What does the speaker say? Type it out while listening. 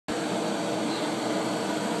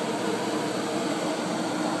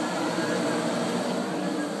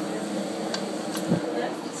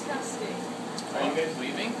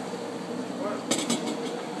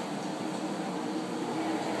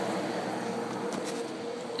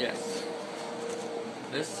Yes.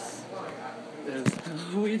 This is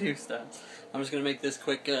how we do stuff. I'm just gonna make this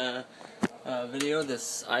quick video,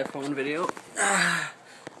 this iPhone video.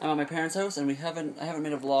 I'm at my parents' house, and I haven't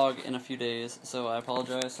made a vlog in a few days, so I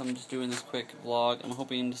apologize. I'm just doing this quick vlog. I'm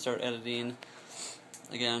hoping to start editing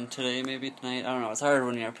again today, maybe tonight. I don't know. It's hard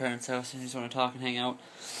when you're at your parents' house and you just want to talk and hang out.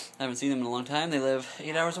 I haven't seen them in a long time. They live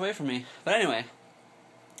 8 hours away from me. But anyway,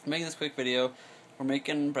 I'm making this quick video. We're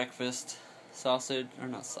making breakfast,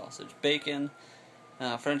 bacon,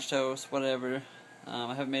 French toast, whatever.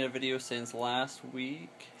 I haven't made a video since last week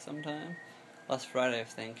sometime. Last Friday, I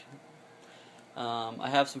think. I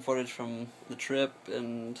have some footage from the trip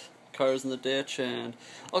and cars in the ditch and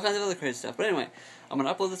all kinds of other crazy stuff. But anyway, I'm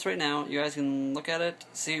going to upload this right now. You guys can look at it,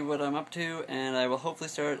 see what I'm up to, and I will hopefully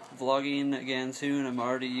start vlogging again soon. I'm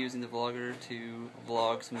already using the vlogger to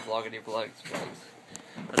vlog some vloggity vlogs.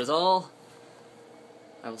 That is all.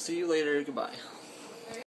 I will see you later. Goodbye.